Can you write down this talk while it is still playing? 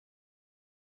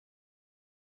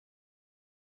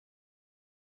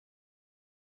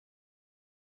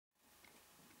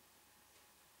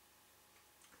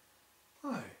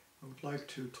would like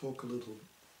to talk a little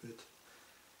bit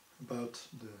about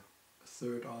the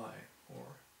third eye, or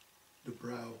the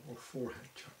brow or forehead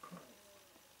chakra.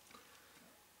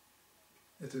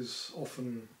 It is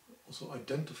often also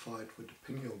identified with the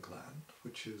pineal gland,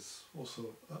 which is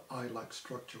also an eye-like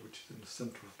structure which is in the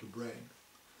center of the brain.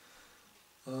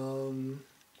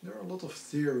 There are a lot of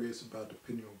theories about the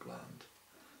pineal gland,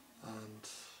 and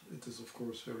it is of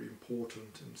course very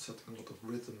important in setting a lot of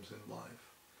rhythms in life.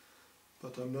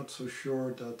 But I'm not so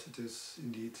sure that it is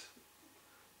indeed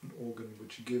an organ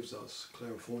which gives us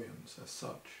clairvoyance as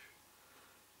such.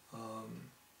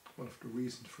 One of the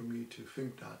reasons for me to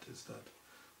think that is that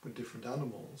with different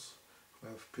animals who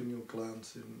have pineal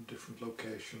glands in different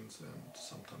locations and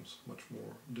sometimes much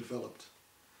more developed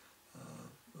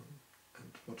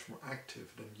and much more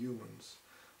active than humans,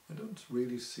 I don't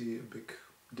really see a big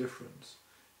difference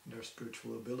in their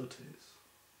spiritual abilities.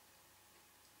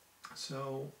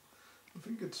 So I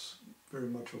think it's very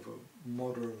much of a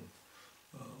modern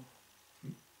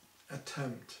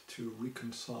attempt to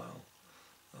reconcile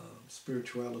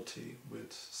spirituality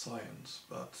with science,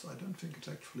 but I don't think it's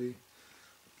actually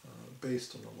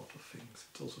based on a lot of things.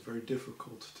 It's also very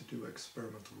difficult to do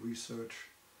experimental research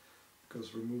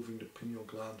because removing the pineal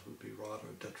gland would be rather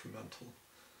detrimental.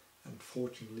 And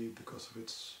fortunately, because of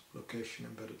its location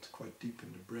embedded quite deep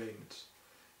in the brain, it's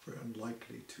very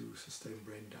unlikely to sustain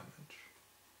brain damage.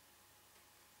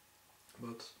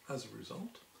 But as a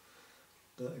result,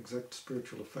 the exact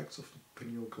spiritual effects of the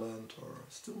pineal gland are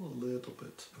still a little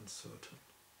bit uncertain.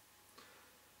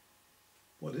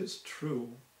 What is true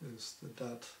is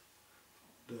that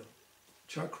the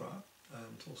chakra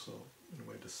and also in a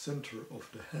way the center of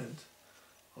the head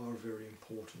are very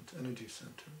important energy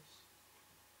centers.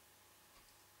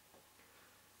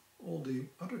 All the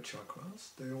other chakras,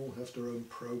 they all have their own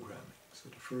programming. So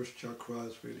the first chakra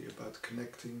is really about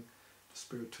connecting the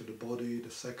spirit to the body,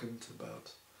 the second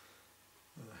about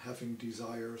having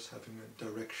desires, having a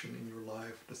direction in your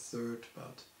life, the third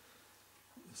about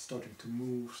starting to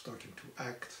move, starting to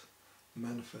act,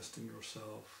 manifesting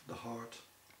yourself, the heart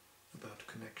about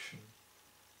connection,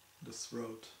 the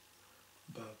throat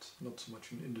about not so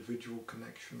much an individual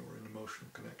connection or an emotional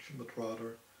connection, but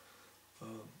rather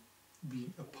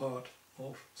being a part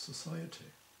of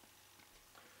society.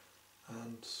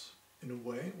 And in a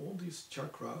way, all these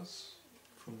chakras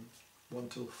from 1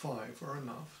 till 5 are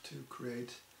enough to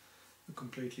create a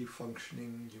completely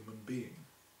functioning human being.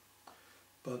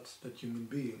 But that human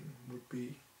being would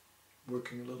be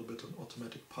working a little bit on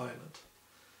automatic pilot.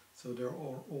 So there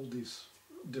are all these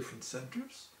different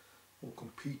centers, all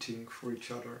competing for each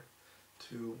other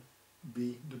to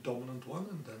be the dominant one,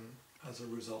 and then as a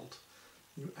result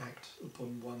you act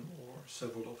upon one or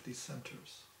several of these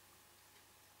centers.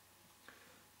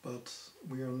 But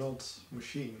we are not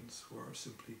machines who are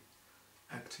simply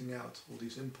acting out all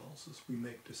these impulses. We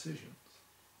make decisions.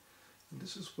 And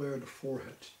this is where the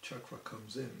forehead chakra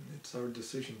comes in. It's our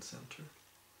decision center.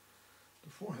 The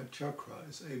forehead chakra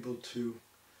is able to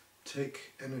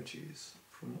take energies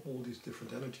from all these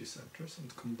different energy centers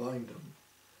and combine them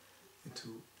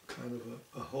into kind of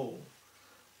a whole.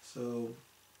 So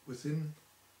within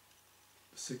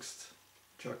the sixth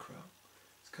chakra,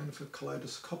 it's kind of a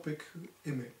kaleidoscopic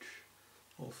image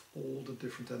of all the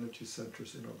different energy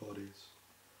centers in our bodies,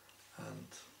 and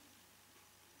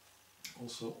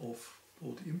also of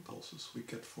all the impulses we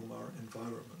get from our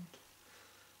environment.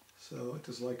 So it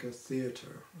is like a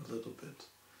theater a little bit,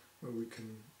 where we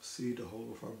can see the whole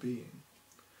of our being.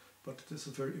 But it is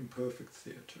a very imperfect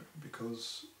theater,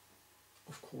 because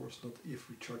of course not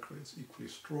every chakra is equally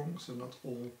strong, so not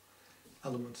all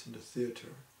elements in the theater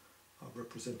are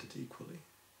represented equally.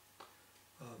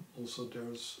 Also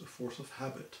there's a force of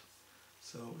habit.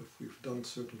 So if we've done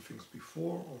certain things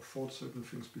before or thought certain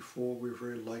things before, we're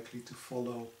very likely to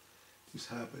follow these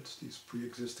habits, these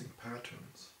pre-existing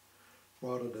patterns,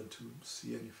 rather than to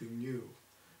see anything new.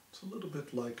 It's a little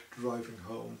bit like driving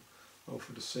home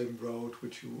over the same road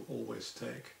which you always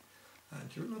take.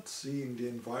 And you're not seeing the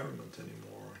environment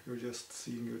anymore, you're just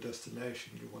seeing your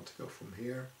destination. You want to go from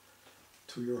here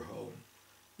to your home.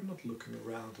 You're not looking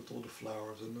around at all the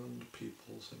flowers and all the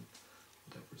peoples and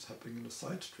whatever is happening in the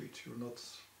side streets. You're not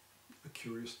a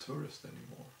curious tourist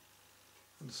anymore.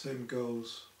 And the same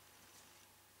goes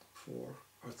for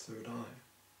our third eye.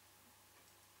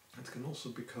 It can also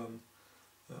become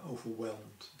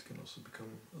overwhelmed. It can also become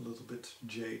a little bit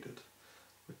jaded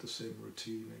with the same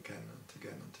routine again and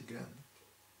again and again.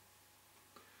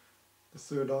 The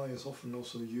third eye is often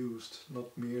also used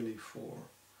not merely for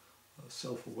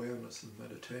self-awareness and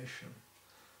meditation,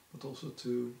 but also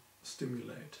to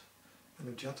stimulate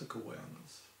energetic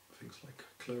awareness, things like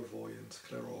clairvoyance,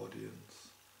 clairaudience,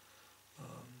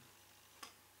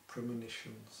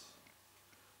 premonitions.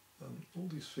 All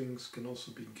these things can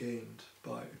also be gained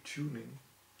by attuning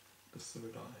the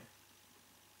third eye.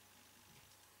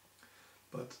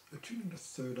 But attuning the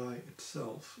third eye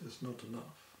itself is not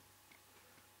enough.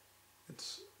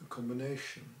 It's a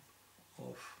combination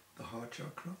of the heart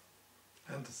chakra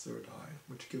and the third eye,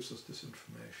 which gives us this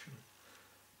information.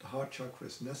 The heart chakra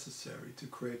is necessary to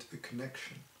create a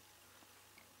connection.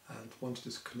 And once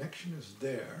this connection is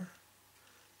there,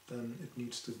 then it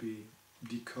needs to be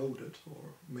decoded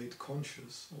or made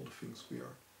conscious, all the things we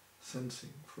are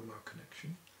sensing from our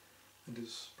connection. And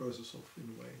this process of,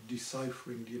 in a way,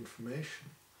 deciphering the information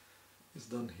is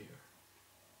done here.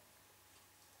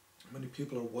 Many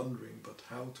people are wondering but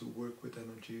how to work with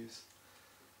energies,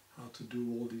 how to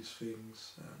do all these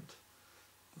things,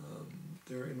 and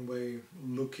they're in a way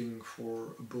looking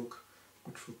for a book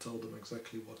which will tell them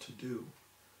exactly what to do.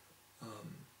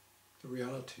 The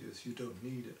reality is you don't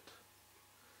need it.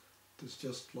 It's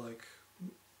just like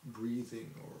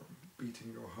breathing or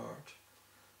beating your heart.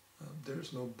 There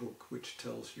is no book which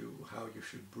tells you how you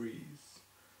should breathe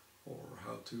or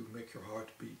how to make your heart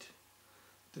beat.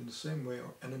 In the same way,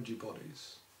 our energy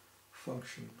bodies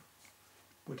function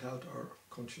without our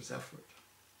conscious effort.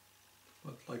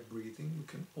 But like breathing, we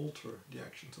can alter the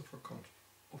actions of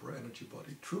our energy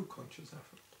body through conscious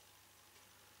effort.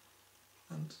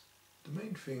 And the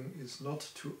main thing is not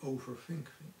to overthink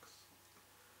things,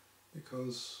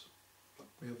 because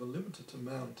we have a limited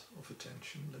amount of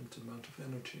attention, limited amount of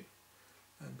energy.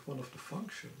 And one of the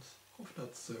functions of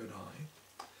that third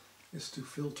eye is to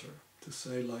filter, to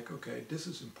say like, okay, this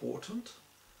is important,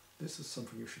 this is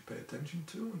something you should pay attention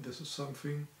to, and this is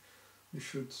something you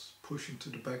should push into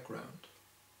the background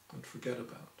and forget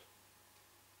about.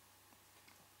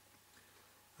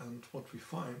 And what we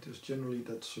find is generally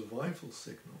that survival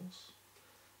signals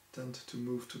tend to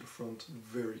move to the front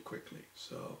very quickly.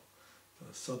 So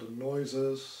sudden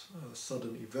noises,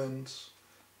 sudden events,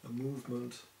 a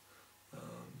movement,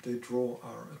 they draw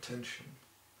our attention.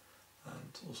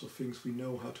 And also things we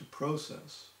know how to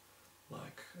process,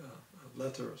 like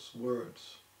letters,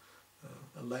 words,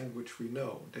 a language we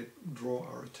know, they draw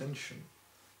our attention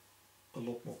a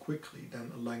lot more quickly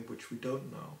than a language we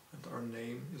don't know. And our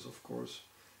name is, of course,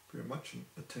 very much an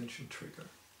attention trigger.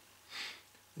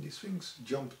 And these things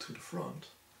jump to the front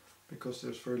because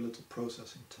there's very little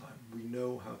processing time. We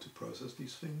know how to process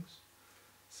these things,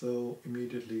 so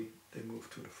immediately they move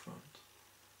to the front.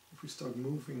 If we start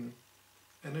moving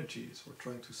energies or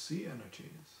trying to see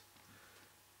energies,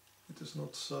 it is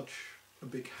not such a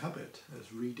big habit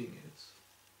as reading is.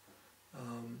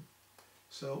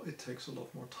 So it takes a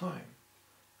lot more time,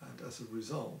 and as a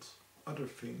result, other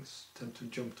things tend to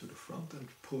jump to the front and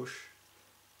push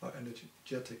our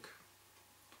energetic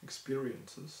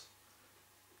experiences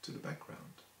to the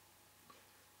background.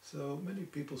 So many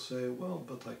people say, well,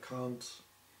 but I can't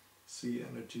see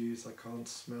energies, I can't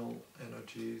smell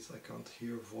energies, I can't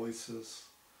hear voices.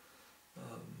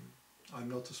 I'm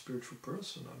not a spiritual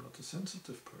person, I'm not a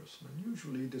sensitive person. And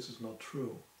usually this is not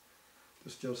true.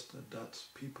 It's just that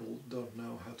people don't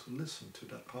know how to listen to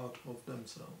that part of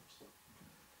themselves.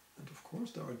 And of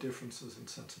course there are differences in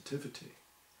sensitivity.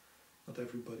 Not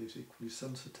everybody is equally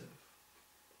sensitive.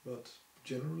 But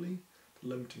generally the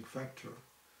limiting factor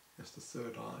is the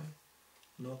third eye,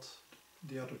 not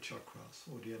the other chakras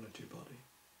or the energy body.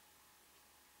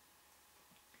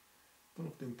 One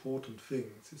of the important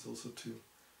things is also to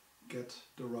get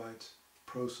the right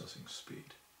processing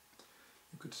speed.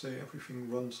 You could say everything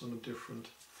runs on a different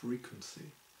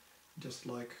frequency, just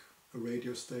like a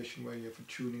radio station where you have a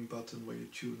tuning button where you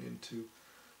tune into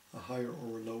a higher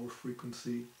or a lower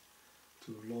frequency,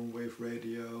 to long wave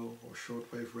radio or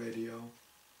short wave radio.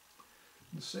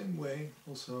 In the same way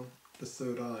also the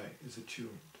third eye is attuned,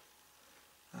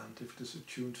 and if it is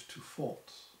attuned to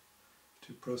thoughts,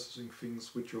 to processing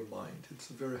things with your mind, it's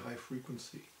a very high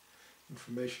frequency.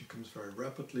 Information comes very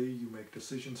rapidly, you make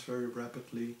decisions very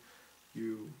rapidly,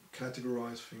 you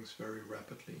categorize things very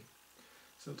rapidly.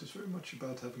 So it is very much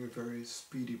about having a very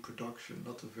speedy production,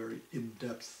 not a very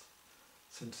in-depth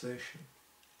sensation.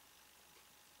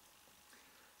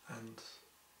 And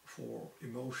for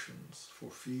emotions, for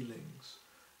feelings,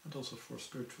 and also for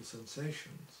spiritual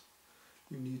sensations,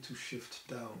 you need to shift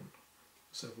down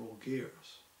several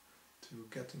gears to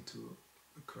get into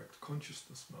a correct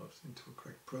consciousness mode, into a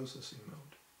correct processing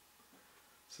mode.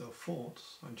 So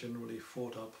thoughts are generally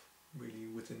thought up really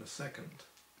within a second.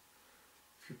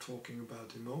 If you're talking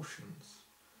about emotions,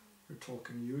 you're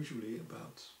talking usually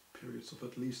about periods of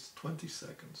at least 20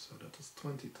 seconds, so that is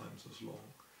 20 times as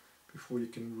long before you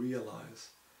can realize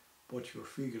what you're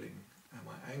feeling. Am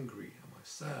I angry? Am I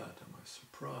sad? Am I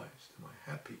surprised? Am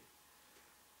I happy?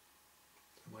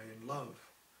 Am I in love?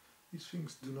 These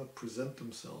things do not present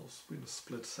themselves in a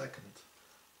split second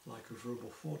like a verbal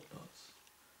thought does.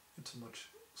 It's a much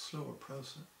slower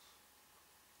process.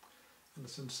 And the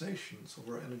sensations of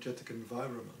our energetic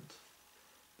environment,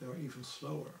 they are even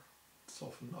slower. It's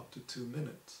often up to 2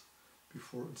 minutes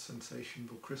before a sensation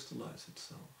will crystallize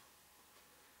itself.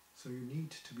 So you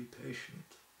need to be patient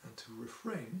and to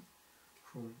refrain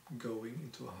from going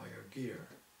into a higher gear.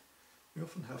 We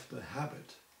often have the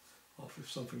habit of, if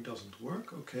something doesn't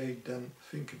work, okay, then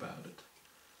think about it,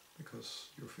 because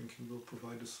your thinking will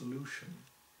provide a solution.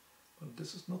 But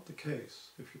this is not the case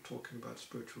if you're talking about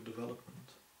spiritual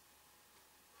development.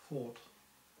 Thought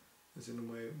is in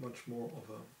a way much more of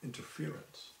an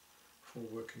interference for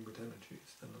working with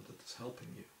energies than that it's helping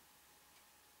you.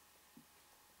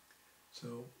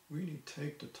 So really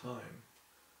take the time,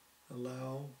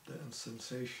 allow the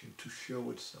sensation to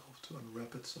show itself, to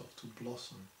unwrap itself, to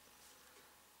blossom.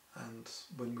 And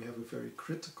when we have a very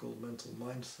critical mental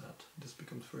mindset, this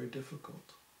becomes very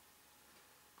difficult.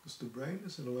 Because the brain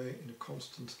is in a way in a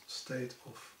constant state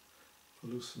of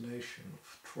hallucination,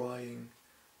 of trying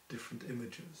different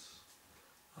images.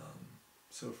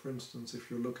 So for instance, if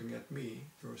you're looking at me,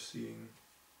 you're seeing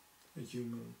a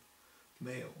human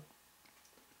male.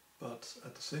 But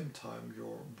at the same time,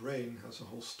 your brain has a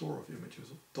whole store of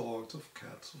images of dogs, of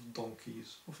cats, of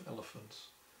donkeys, of elephants.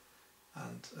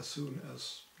 And as soon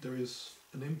as there is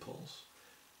an impulse,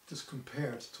 it is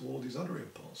compared to all these other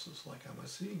impulses, like am I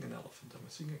seeing an elephant, am I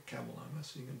seeing a camel, am I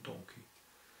seeing a donkey?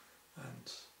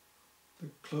 And the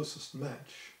closest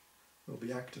match will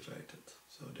be activated.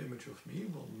 So the image of me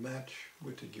will match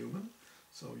with a human,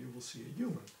 so you will see a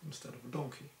human instead of a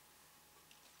donkey.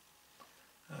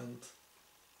 And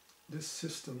this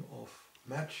system of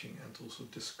matching and also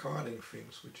discarding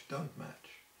things which don't match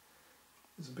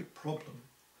is a big problem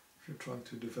if you're trying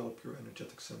to develop your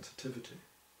energetic sensitivity.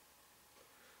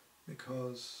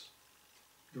 Because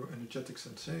your energetic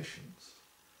sensations,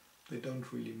 they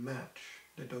don't really match,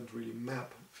 they don't really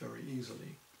map very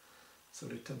easily. So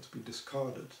they tend to be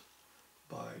discarded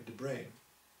by the brain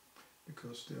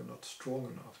because they're not strong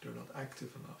enough, they're not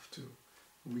active enough to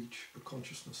reach a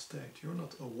consciousness state. You're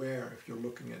not aware, if you're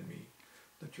looking at me,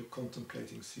 that you're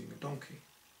contemplating seeing a donkey.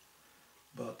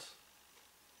 But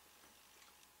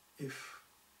if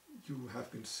you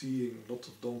have been seeing lots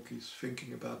of donkeys,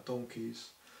 thinking about donkeys,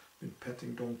 been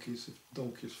petting donkeys, if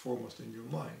donkey is foremost in your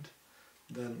mind,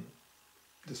 then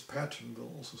this pattern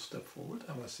will also step forward.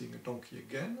 Am I seeing a donkey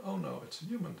again? Oh no, it's a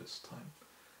human this time.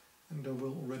 And there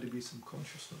will already be some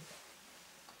consciousness.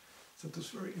 So it is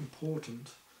very important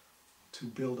to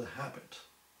build a habit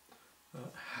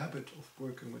of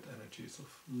working with energies, of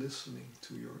listening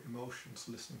to your emotions,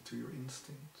 listening to your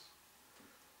instincts.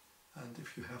 And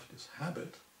if you have this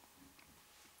habit,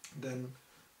 then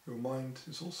your mind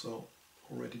is also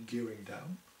already gearing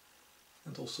down,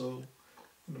 and also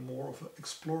in a more of an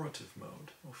explorative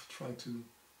mode of trying to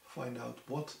find out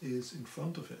what is in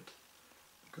front of it.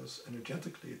 Because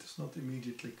energetically it is not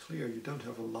immediately clear. You don't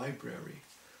have a library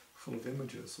full of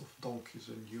images of donkeys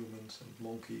and humans and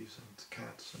monkeys and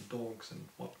cats and dogs and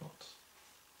whatnot.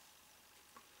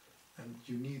 And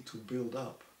you need to build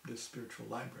up this spiritual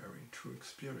library through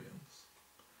experience.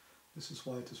 This is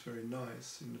why it is very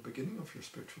nice in the beginning of your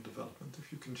spiritual development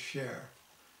if you can share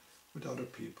with other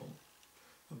people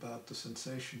about the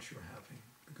sensations you're having.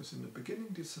 Because in the beginning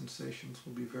these sensations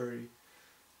will be very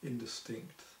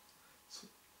indistinct. So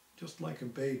just like a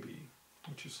baby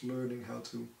which is learning how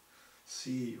to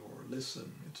see or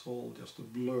listen, it's all just a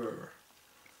blur.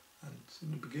 And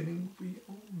in the beginning we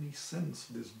only sense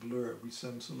this blur. We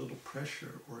sense a little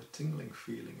pressure or a tingling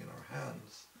feeling in our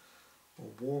hands, or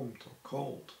warmth or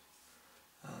cold.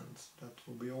 And that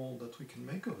will be all that we can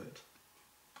make of it.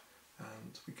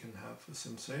 And we can have a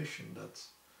sensation that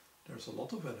there's a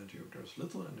lot of energy or there's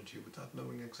little energy without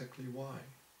knowing exactly why.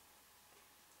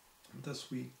 And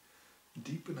as we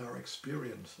deepen our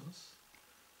experiences,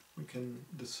 we can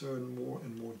discern more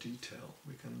and more detail.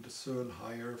 We can discern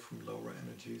higher from lower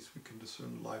energies. We can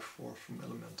discern life force from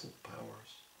elemental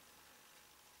powers.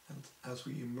 And as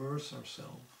we immerse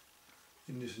ourselves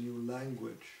in this new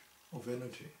language of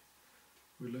energy,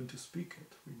 we learn to speak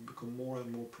it. We become more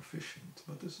and more proficient.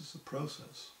 But this is a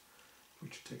process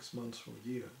which takes months or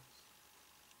years.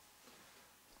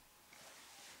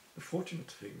 The fortunate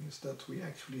thing is that we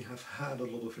actually have had a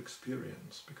lot of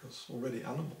experience, because already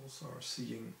animals are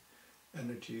seeing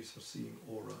energies, are seeing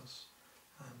auras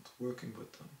and working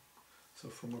with them. So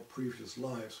from our previous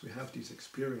lives we have these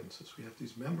experiences, we have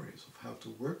these memories of how to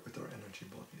work with our energy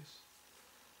bodies.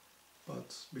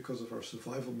 But because of our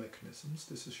survival mechanisms,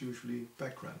 this is usually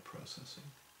background processing.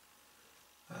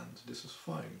 And this is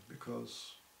fine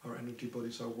because our energy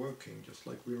bodies are working just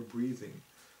like we are breathing.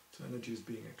 So energy is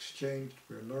being exchanged,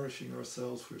 we're nourishing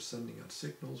ourselves, we're sending out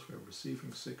signals, we're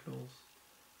receiving signals.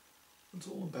 It's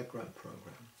all a background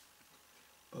program.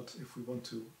 But if we want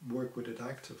to work with it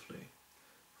actively,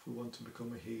 if we want to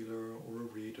become a healer or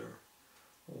a reader,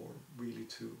 or really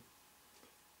to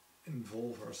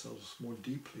involve ourselves more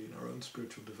deeply in our own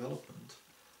spiritual development,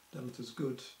 then it is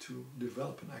good to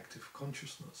develop an active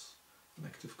consciousness, an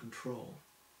active control.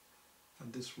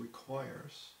 And this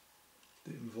requires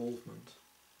the involvement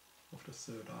of the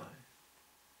third eye.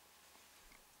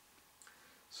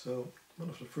 So one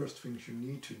of the first things you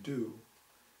need to do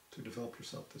to develop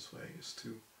yourself this way is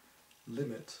to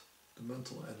limit the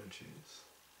mental energies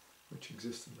which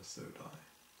exist in the third eye.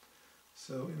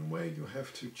 So in a way you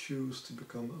have to choose to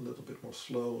become a little bit more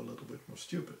slow, a little bit more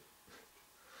stupid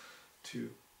to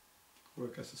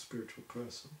work as a spiritual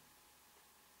person.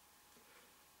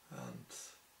 And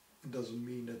it doesn't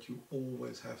mean that you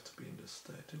always have to be in this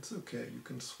state. It's okay, you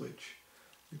can switch.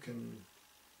 You can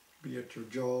be at your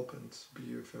job and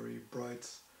be a very bright,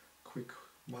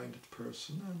 quick-minded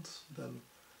person, and then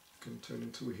you can turn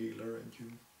into a healer and you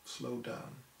slow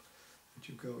down and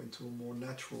you go into a more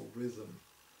natural rhythm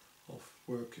of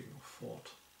working, of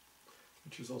thought,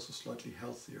 which is also slightly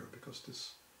healthier because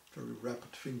this very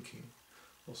rapid thinking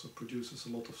also produces a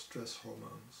lot of stress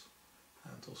hormones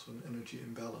and also an energy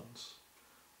imbalance,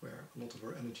 where a lot of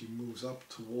our energy moves up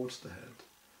towards the head,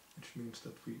 which means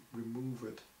that we remove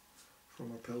it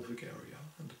from our pelvic area,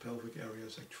 and the pelvic area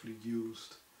is actually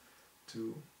used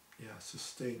to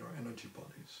sustain our energy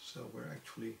bodies. So we're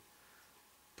actually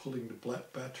pulling the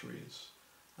black batteries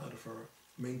out of our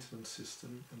maintenance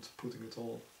system and putting it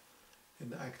all in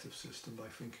the active system by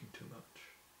thinking too much.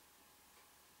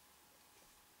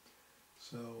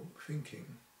 So thinking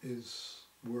is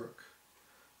work.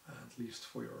 At least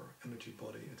for your energy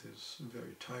body, it is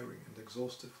very tiring and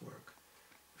exhaustive work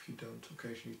if you don't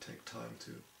occasionally take time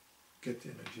to get the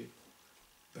energy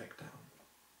back down.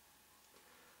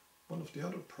 One of the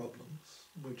other problems,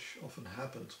 which often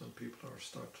happens when people are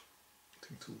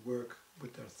starting to work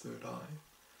with their third eye,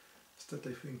 is that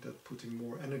they think that putting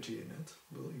more energy in it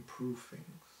will improve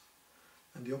things.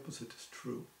 And the opposite is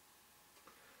true.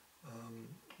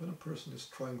 When a person is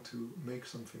trying to make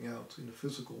something out in the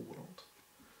physical world,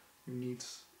 you need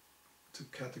to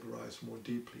categorize more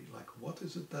deeply, like what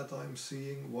is it that I'm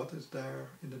seeing, what is there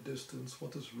in the distance,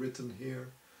 what is written here.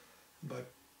 And by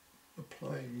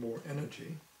applying more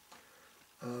energy,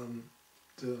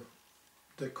 the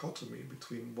dichotomy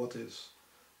between what is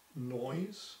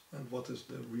noise and what is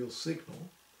the real signal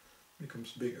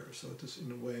becomes bigger. So it is,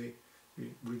 in a way,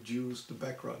 we reduce the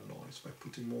background noise by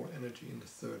putting more energy in the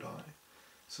third eye.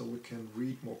 So we can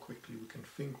read more quickly, we can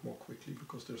think more quickly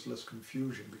because there's less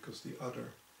confusion, because the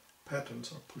other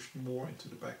patterns are pushed more into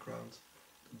the background,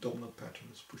 the dominant pattern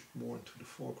is pushed more into the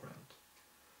foreground.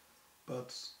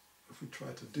 But if we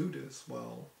try to do this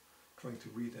while trying to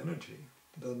read energy,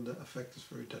 then the effect is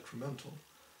very detrimental,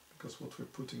 because what we're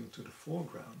putting into the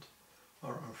foreground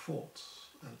are our thoughts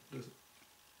and the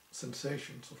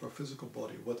sensations of our physical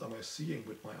body. What am I seeing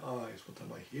with my eyes? What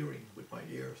am I hearing with my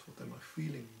ears? What am I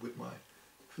feeling with my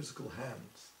physical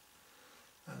hands?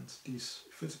 And these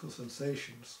physical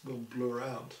sensations will blur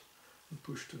out and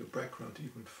push to the background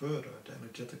even further the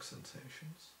energetic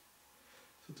sensations.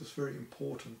 So it is very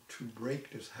important to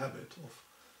break this habit of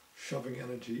shoving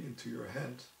energy into your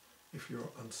head if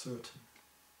you're uncertain.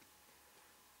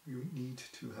 You need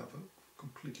to have a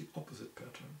completely opposite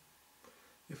pattern.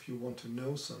 If you want to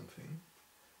know something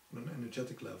on an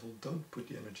energetic level, don't put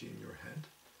the energy in your head,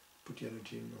 put the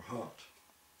energy in your heart.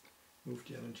 Move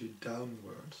the energy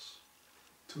downwards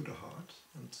to the heart,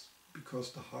 and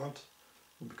because the heart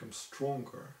will become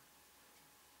stronger,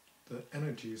 the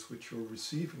energies which you're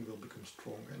receiving will become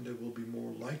stronger, and they will be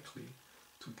more likely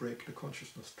to break the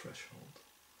consciousness threshold.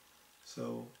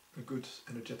 So a good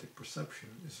energetic perception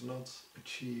is not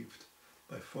achieved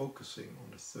by focusing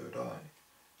on the third eye,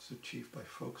 it's achieved by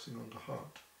focusing on the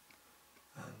heart.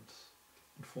 And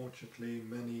unfortunately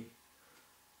many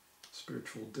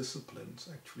spiritual disciplines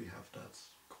actually have that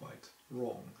quite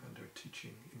wrong, and they're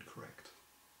teaching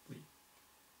incorrectly.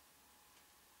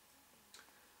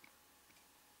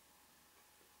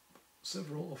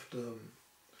 Several of the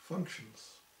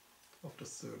functions of the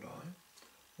third eye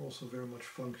are also very much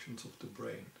functions of the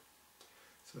brain.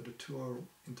 So the two are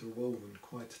interwoven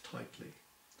quite tightly,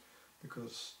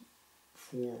 because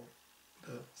for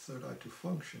the third eye to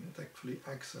function, it actually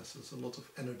accesses a lot of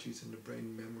energies in the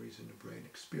brain, memories in the brain,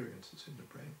 experiences in the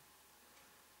brain.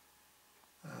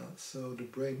 So the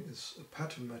brain is a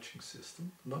pattern matching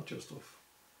system, not just of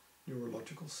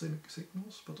neurological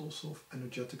signals, but also of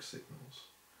energetic signals.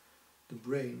 The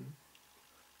brain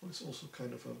is also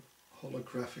kind of a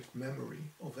holographic memory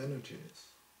of energies.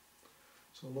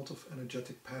 So a lot of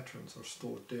energetic patterns are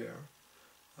stored there,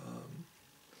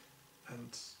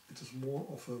 and it is more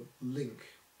of a link.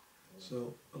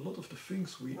 So a lot of the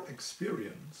things we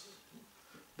experience,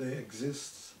 they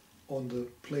exist on the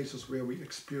places where we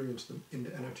experience them in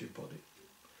the energy body.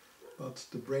 But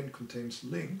the brain contains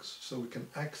links, so we can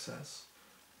access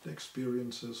the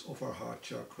experiences of our heart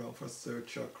chakra, of our third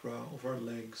chakra, of our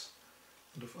legs,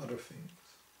 and of other things.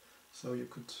 So you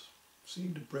could see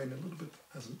the brain a little bit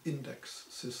as an index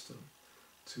system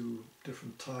to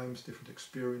different times, different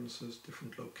experiences,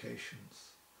 different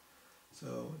locations.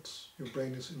 So your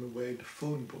brain is in a way the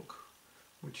phone book,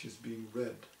 which is being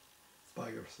read by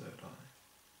your third eye.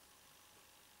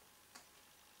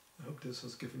 I hope this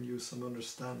has given you some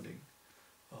understanding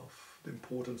of the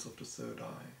importance of the third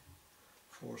eye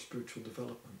for spiritual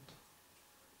development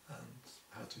and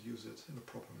how to use it in a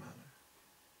proper manner.